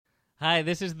Hi,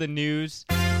 this is the news.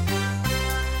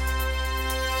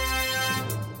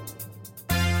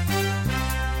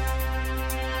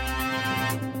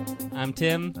 I'm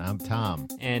Tim. I'm Tom.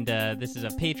 And this is a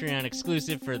Patreon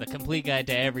exclusive for the Complete Guide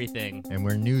to Everything. And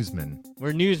we're newsmen.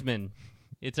 We're newsmen.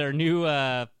 It's our new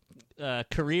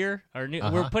career.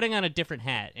 We're putting on a different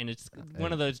hat, and it's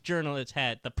one of those journalist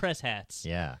hat, the press hats.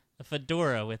 Yeah. A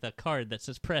fedora with a card that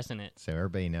says press in it. So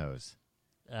everybody knows.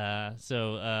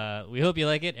 So we hope you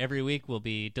like it. Every week we'll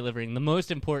be delivering the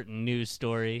most important news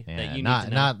story that you need to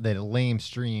know. Not the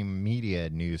lamestream media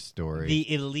news story.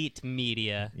 The elite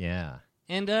media. Yeah.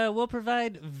 And we'll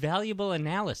provide valuable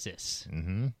analysis.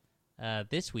 Mm-hmm.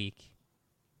 This week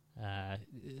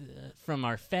from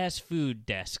our fast food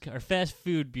desk, our fast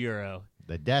food bureau.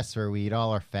 The desk where we eat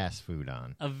all our fast food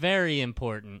on. A very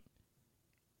important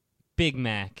Big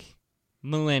Mac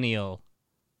millennial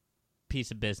piece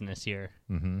of business here.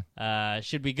 Mm-hmm.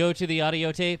 Should we go to the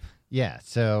audio tape? Yeah,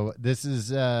 so this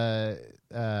is a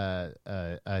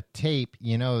tape.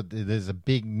 You know, there's a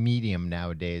big medium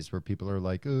nowadays where people are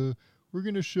like, we're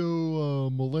going to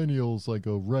show millennials like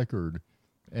a record.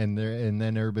 And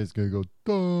then everybody's going to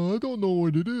go, I don't know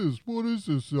what it is. What is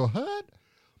this, a hat?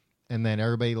 And then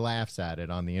everybody laughs at it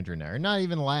on the internet. Or not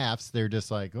even laughs. They're just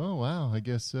like, oh, wow, I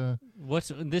guess...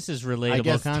 This is relatable I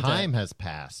guess content. Time has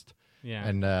passed. Yeah.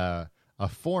 And a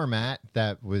format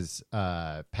that was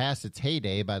past its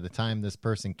heyday by the time this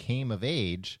person came of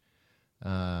age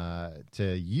to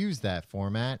use that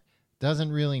format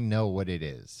doesn't really know what it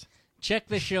is. Check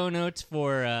the show notes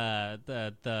for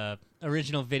the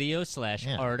original video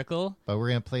 / article. But we're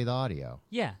going to play the audio.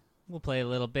 Yeah, we'll play a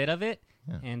little bit of it.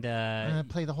 Yeah. And I'm going to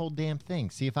play the whole damn thing.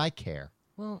 See if I care.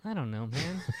 Well, I don't know,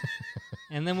 man.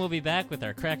 And then we'll be back with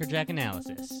our Cracker Jack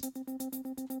analysis.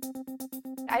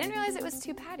 I didn't realize it was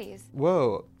 2 patties.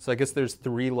 Whoa, so I guess there's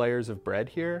 3 layers of bread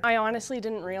here? I honestly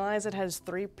didn't realize it has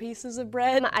 3 pieces of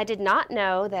bread. I did not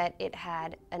know that it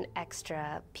had an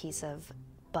extra piece of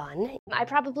bun. I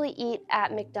probably eat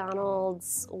at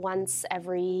McDonald's once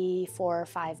every 4 or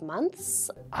 5 months.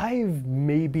 I've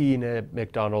maybe eaten at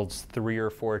McDonald's 3 or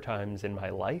 4 times in my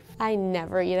life. I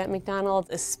never eat at McDonald's,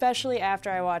 especially after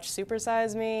I watched Super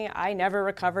Size Me. I never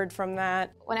recovered from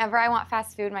that. Whenever I want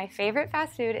fast food, my favorite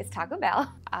fast food is Taco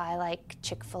Bell. I like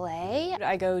Chick-fil-A.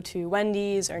 I go to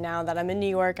Wendy's, or now that I'm in New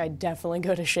York, I definitely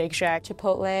go to Shake Shack.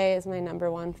 Chipotle is my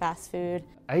 #1 fast food.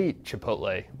 I eat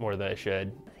Chipotle more than I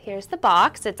should. Here's the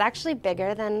box. It's actually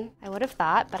bigger than I would have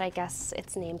thought, but I guess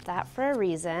it's named that for a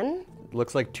reason. It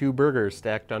looks like 2 burgers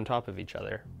stacked on top of each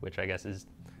other, which I guess is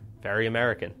very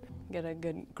American. Get a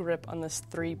good grip on this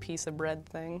 3-piece of bread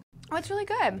thing. Oh, it's really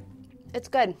good. It's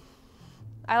good.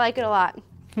 I like it a lot.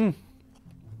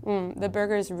 The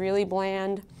burger's really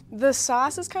bland. The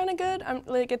sauce is kind of good.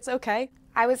 It's okay.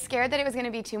 I was scared that it was going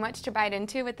to be too much to bite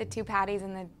into with the 2 patties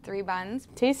and the 3 buns.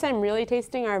 Tastes I'm really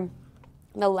tasting are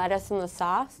the lettuce and the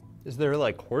sauce. Is there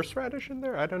like horseradish in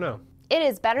there? I don't know. It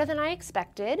is better than I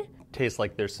expected. Tastes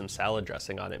like there's some salad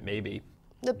dressing on it, maybe.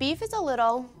 The beef is a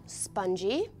little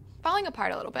spongy. Falling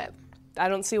apart a little bit. I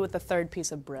don't see what the 3rd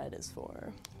piece of bread is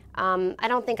for. I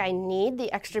don't think I need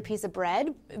the extra piece of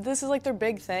bread. This is like their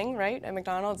big thing, right? At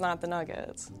McDonald's, not the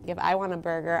nuggets. If I want a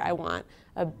burger, I want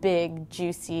a big,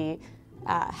 juicy,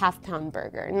 half-pound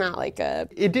burger, not like a...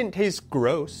 It didn't taste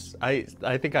gross. I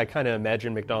think I kind of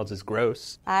imagine McDonald's as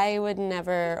gross. I would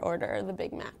never order the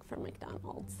Big Mac from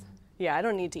McDonald's. Yeah, I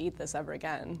don't need to eat this ever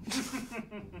again.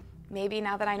 Maybe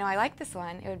now that I know I like this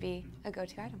one, it would be a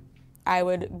go-to item. I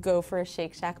would go for a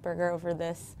Shake Shack burger over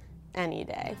this any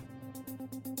day.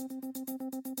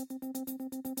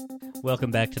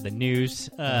 Welcome back to the news.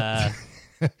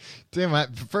 Tim,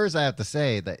 first I have to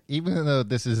say that even though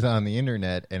this is on the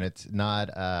internet and it's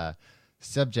not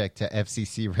subject to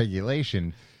FCC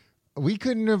regulation, we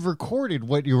couldn't have recorded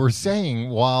what you were saying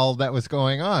while that was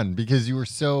going on because you were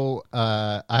so,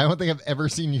 I don't think I've ever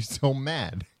seen you so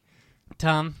mad.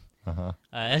 Tom,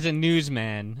 as a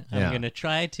newsman, I'm Yeah. going to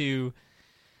try to...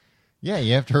 Yeah,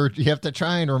 you have to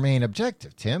try and remain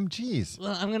objective, Tim. Jeez.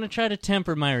 Well, I'm going to try to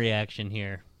temper my reaction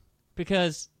here.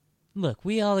 Because, look,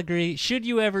 we all agree, should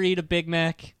you ever eat a Big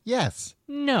Mac? Yes.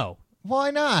 No.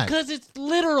 Why not? Because it's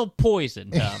literal poison,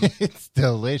 Tom. It's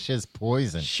delicious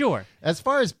poison. Sure. As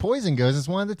far as poison goes, it's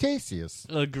one of the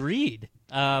tastiest. Agreed.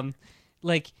 Is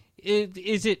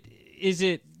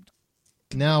it...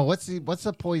 Now, what's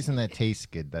the poison that tastes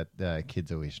good that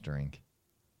kids always drink?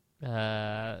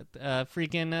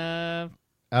 Antifreeze.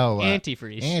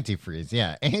 Antifreeze,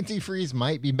 yeah. Antifreeze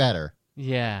might be better.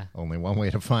 Yeah. Only one way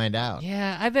to find out.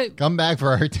 Yeah, I bet... Come back for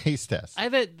our taste test. I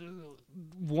bet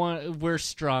we're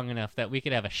strong enough that we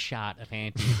could have a shot of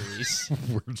antifreeze.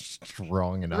 We're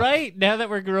strong enough. Right? Now that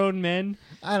we're grown men?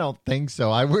 I don't think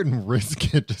so. I wouldn't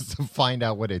risk it just to find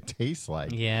out what it tastes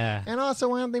like. Yeah. And also,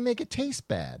 why don't they make it taste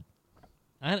bad?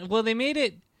 Well, they made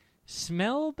it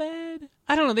smell bad?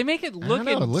 I don't know. They make it look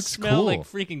it and looks smell cool. like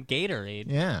freaking Gatorade.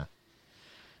 Yeah.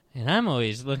 And I'm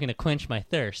always looking to quench my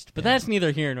thirst. But that's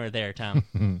neither here nor there,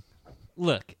 Tom.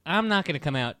 Look, I'm not going to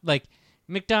come out like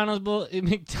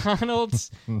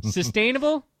McDonald's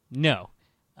sustainable? No.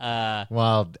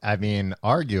 Well, I mean,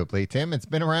 arguably, Tim, it's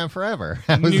been around forever.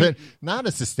 How is it not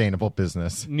a sustainable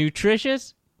business?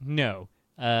 Nutritious? No.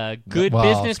 Good well,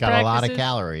 business it's got practices? a lot of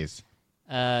calories.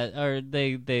 Are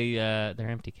they're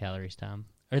empty calories, Tom.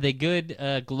 Are they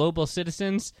good global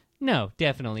citizens? No,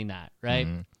 definitely not, right?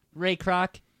 Ray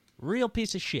Kroc, real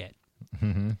piece of shit.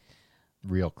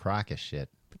 Real crock of shit.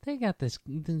 But they got this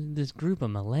group of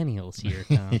millennials here,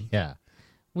 Tom. Yeah.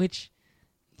 Which,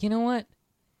 you know what?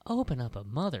 Open up a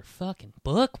motherfucking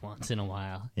book once in a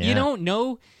while. Yeah. You don't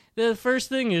know. The first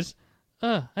thing is,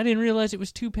 I didn't realize it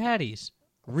was 2 patties.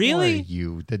 Really? Are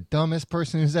you the dumbest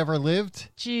person who's ever lived?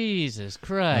 Jesus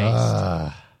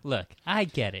Christ. Look, I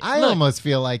get it. Look, Almost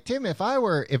feel like, Tim, if I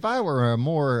were a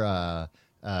more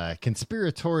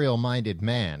conspiratorial-minded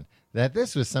man, that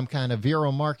this was some kind of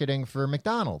viral marketing for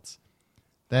McDonald's.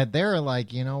 That they're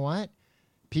like, you know what?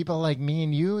 People like me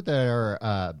and you that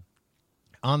are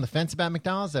on the fence about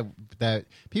McDonald's, that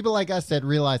people like us that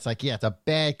realize, like, yeah, it's a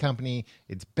bad company,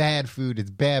 it's bad food,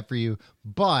 it's bad for you,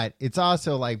 but it's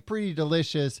also, like, pretty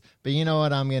delicious, but you know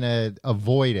what? I'm going to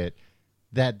avoid it.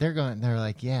 That they're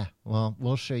like, yeah, well,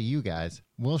 we'll show you guys.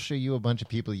 We'll show you a bunch of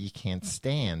people you can't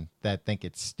stand that think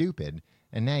it's stupid,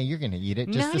 and now you're going to eat it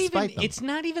just to spite them. It's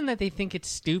not even that they think it's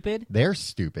stupid. They're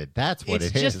stupid. That's what it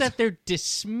is. It's just that they're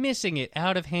dismissing it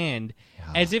out of hand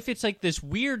as if it's like this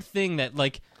weird thing that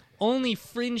like only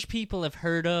fringe people have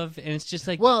heard of, and it's just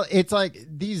like, well, it's like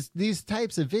these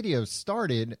types of videos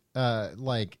started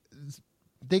like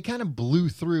they kind of blew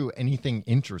through anything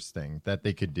interesting that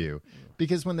they could do,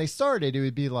 because when they started, it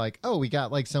would be like, oh, we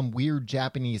got like some weird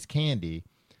Japanese candy,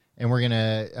 and we're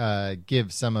gonna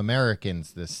give some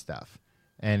Americans this stuff,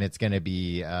 and it's gonna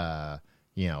be a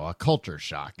culture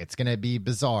shock. It's gonna be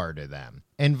bizarre to them,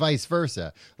 and vice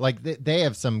versa. Like they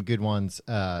have some good ones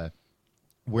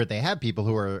where they have people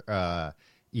who are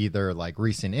either like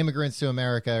recent immigrants to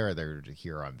America, or they're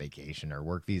here on vacation or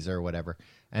work visa or whatever.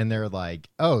 And they're like,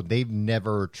 oh, they've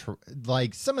never,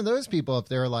 like some of those people, if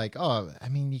they're like, oh, I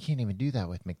mean, you can't even do that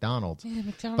with McDonald's. yeah,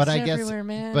 McDonald's But I everywhere, guess,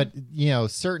 man. but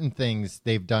certain things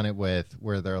they've done it with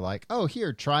where they're like, oh,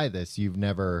 here, try this. You've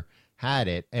never had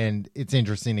it. And it's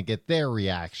interesting to get their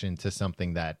reaction to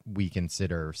something that we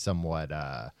consider somewhat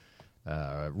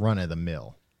run of the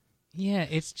mill. Yeah,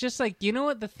 it's just like, you know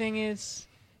what the thing is?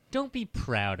 Don't be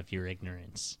proud of your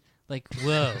ignorance. Like,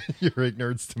 whoa. Your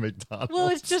ignorance to McDonald's. Well,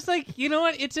 it's just like, you know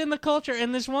what? It's in the culture.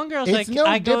 And this one girl's It's like, no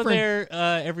I go different-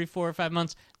 there every 4 or 5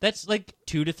 months. That's like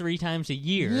 2 to 3 times a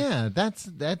year. Yeah, that's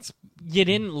You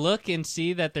didn't look and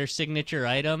see that their signature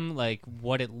item, like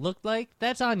what it looked like?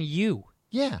 That's on you.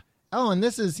 yeah. Oh, and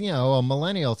this is, a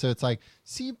millennial, so it's like,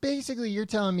 see, basically you're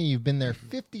telling me you've been there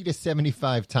 50 to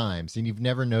 75 times and you've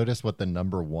never noticed what the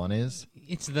number 1 is?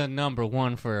 It's the number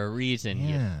 1 for a reason,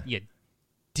 Yeah. you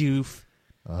doof.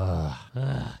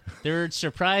 They're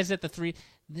surprised at the 3.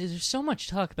 There's so much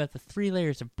talk about the 3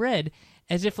 layers of bread,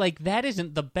 as if like that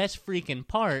isn't the best freaking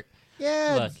part.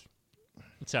 Yeah. Look,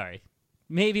 sorry.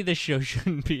 Maybe the show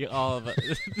shouldn't be all of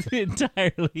us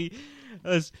entirely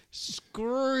us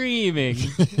screaming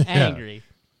angry.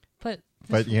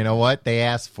 But you know what? They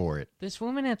asked for it. this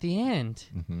woman at the end,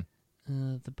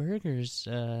 the burger's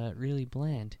really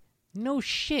bland. No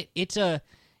shit. It's a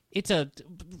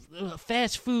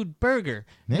fast food burger.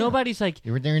 Yeah. Nobody's like,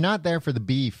 They're not there for the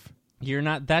beef. you're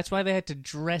not. That's why they had to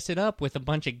dress it up with a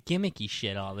bunch of gimmicky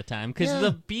shit all the time, because Yeah.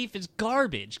 the beef is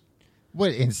garbage.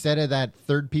 What, instead of that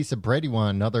third piece of bread, you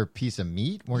want another piece of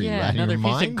meat? What are you out of another your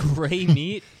piece mind? of gray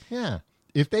meat. Yeah.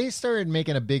 If they started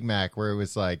making a Big Mac where it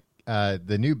was like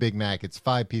the new Big Mac, it's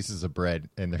 5 pieces of bread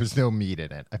and there's no meat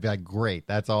in it, I'd be like, great,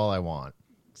 that's all I want.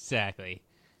 Exactly.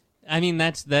 I mean,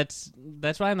 that's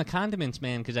why I'm a condiments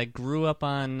man, because I grew up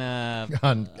on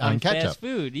On ketchup. fast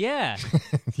food. Yeah,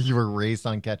 You were raised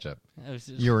on ketchup. I was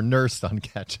just, You were nursed on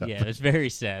ketchup. yeah, it was very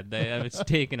sad. I was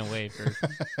taken away for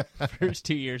the first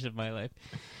 2 years of my life.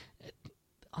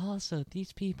 Also,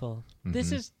 these people.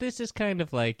 This is kind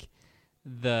of like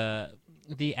the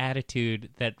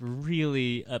attitude that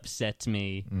really upsets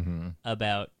me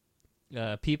about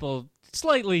people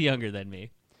slightly younger than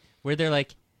me, where they're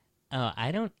like, "Oh,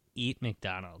 I don't eat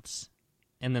McDonald's,"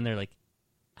 and then they're like,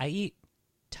 "I eat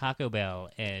Taco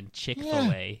Bell and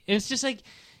Chick-fil-A. And it's just like,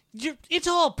 it's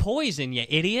all poison, you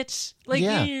idiots. Like,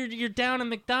 you're down at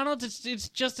McDonald's, it's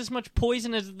just as much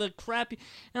poison as the crap.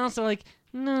 And also, like,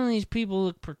 none of these people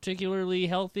look particularly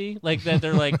healthy. Like, that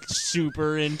they're, like,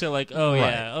 super into, like, you're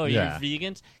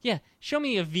vegans. Yeah, show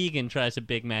me a vegan tries a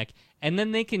Big Mac, and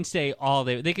then they can say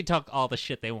they can talk all the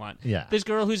shit they want. Yeah. This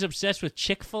girl who's obsessed with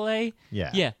Chick-fil-A,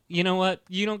 yeah, you know what?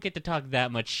 You don't get to talk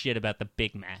that much shit about the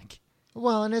Big Mac.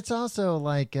 Well, and it's also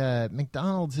like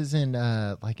McDonald's isn't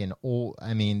like an old.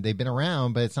 I mean, they've been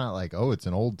around, but it's not like it's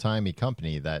an old timey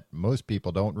company that most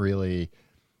people don't really.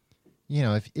 You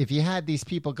know, if you had these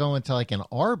people going to like an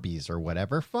Arby's or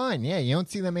whatever, fine, yeah, you don't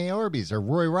see them at Arby's or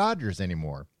Roy Rogers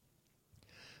anymore.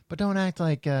 But don't act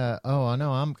like oh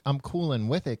no, I'm cooling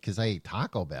with it because I ate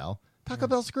Taco Bell. Taco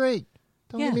Bell's great.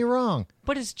 Don't get me wrong.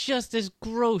 But it's just as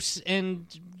gross and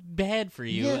bad for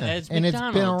you as McDonald's. And it's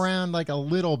been around like a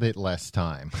little bit less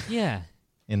time. Yeah.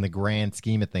 In the grand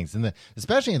scheme of things,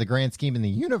 especially in the grand scheme in the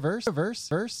universe,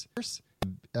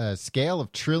 scale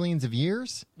of trillions of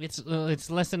years. It's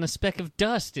less than a speck of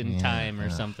dust in time or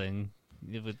something.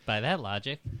 By that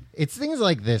logic. It's things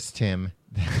like this, Tim.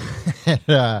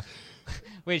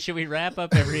 Wait, should we wrap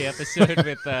up every episode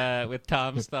with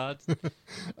Tom's thoughts?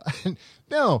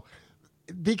 No.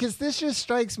 Because this just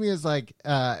strikes me as like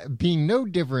being no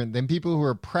different than people who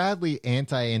are proudly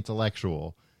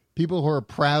anti-intellectual, people who are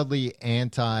proudly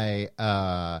anti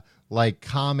like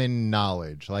common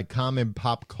knowledge, like common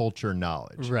pop culture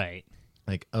knowledge. Right.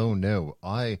 Like, oh no,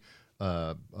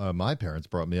 my parents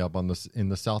brought me up in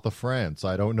the south of France.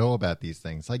 I don't know about these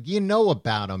things. Like, you know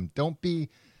about them. Don't be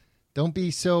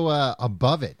so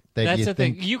above it. That's the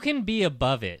thing. You can be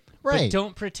above it. Right. But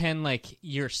don't pretend like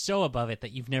you're so above it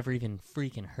that you've never even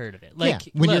freaking heard of it. Like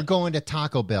when you're going to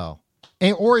Taco Bell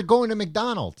or going to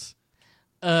McDonald's.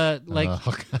 Oh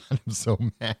God, I'm so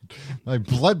mad. My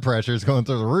blood pressure is going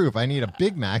through the roof. I need a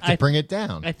Big Mac to bring it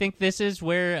down. I think this is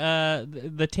where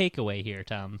the takeaway here,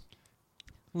 Tom.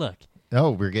 Look.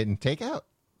 Oh, we're getting takeout?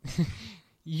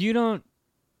 You don't...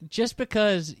 Just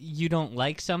because you don't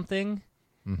like something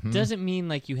doesn't mean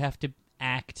like you have to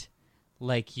act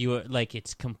like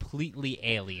it's completely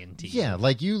alien to you. Yeah,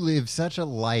 like you live such a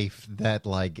life that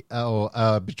like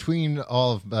between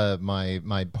all of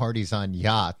my parties on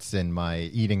yachts and my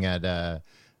eating at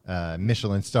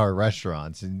Michelin star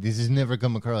restaurants, and this has never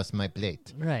come across my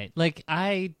plate. Right. Like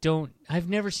I've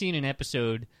never seen an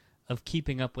episode of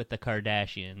Keeping Up with the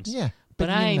Kardashians. Yeah.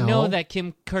 But I know that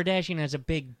Kim Kardashian has a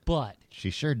big butt. She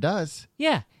sure does.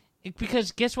 Yeah.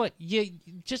 Because guess what? You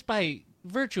just by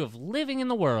virtue of living in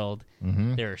the world,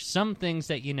 there are some things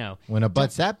that you know. When a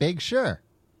butt's that big, sure.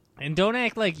 And don't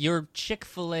act like your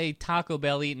Chick-fil-A Taco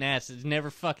Bell eating ass has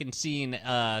never fucking seen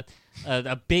a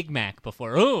Big Mac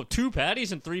before. Oh, 2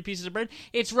 patties and 3 pieces of bread?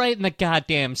 It's right in the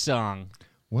goddamn song.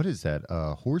 What is that?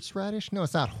 Horseradish? No,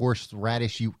 it's not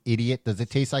horseradish, you idiot. Does it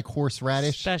taste like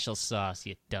horseradish? Special sauce,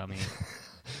 you dummy.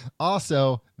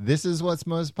 Also, this is what's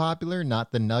most popular,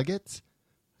 not the nuggets.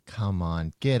 Come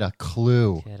on, get a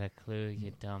clue. Get a clue,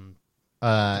 you dumb.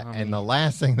 And the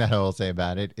last thing that I will say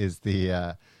about it is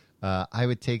I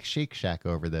would take Shake Shack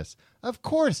over this. Of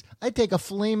course, I'd take a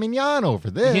filet mignon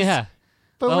over this. Yeah.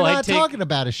 But we're not talking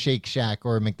about a Shake Shack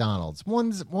or a McDonald's.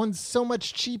 One's so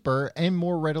much cheaper and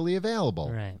more readily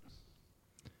available. Right.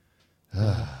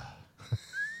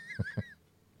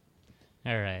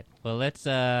 All right. Well, let's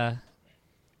end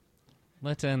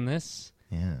this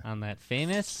on that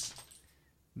famous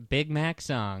Big Mac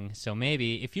song. So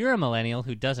maybe if you're a millennial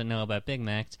who doesn't know about Big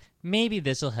Macs, maybe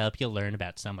this will help you learn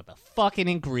about some of the fucking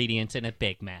ingredients in a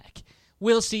Big Mac.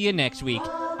 We'll see you next week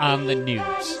on the news.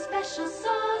 Special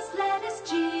sauce, lettuce,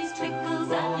 cheese, pickles,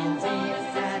 onions, and a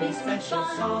fatty special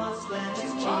sauce,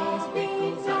 lettuce, cheese,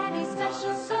 pickles, onions,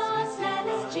 special sauce.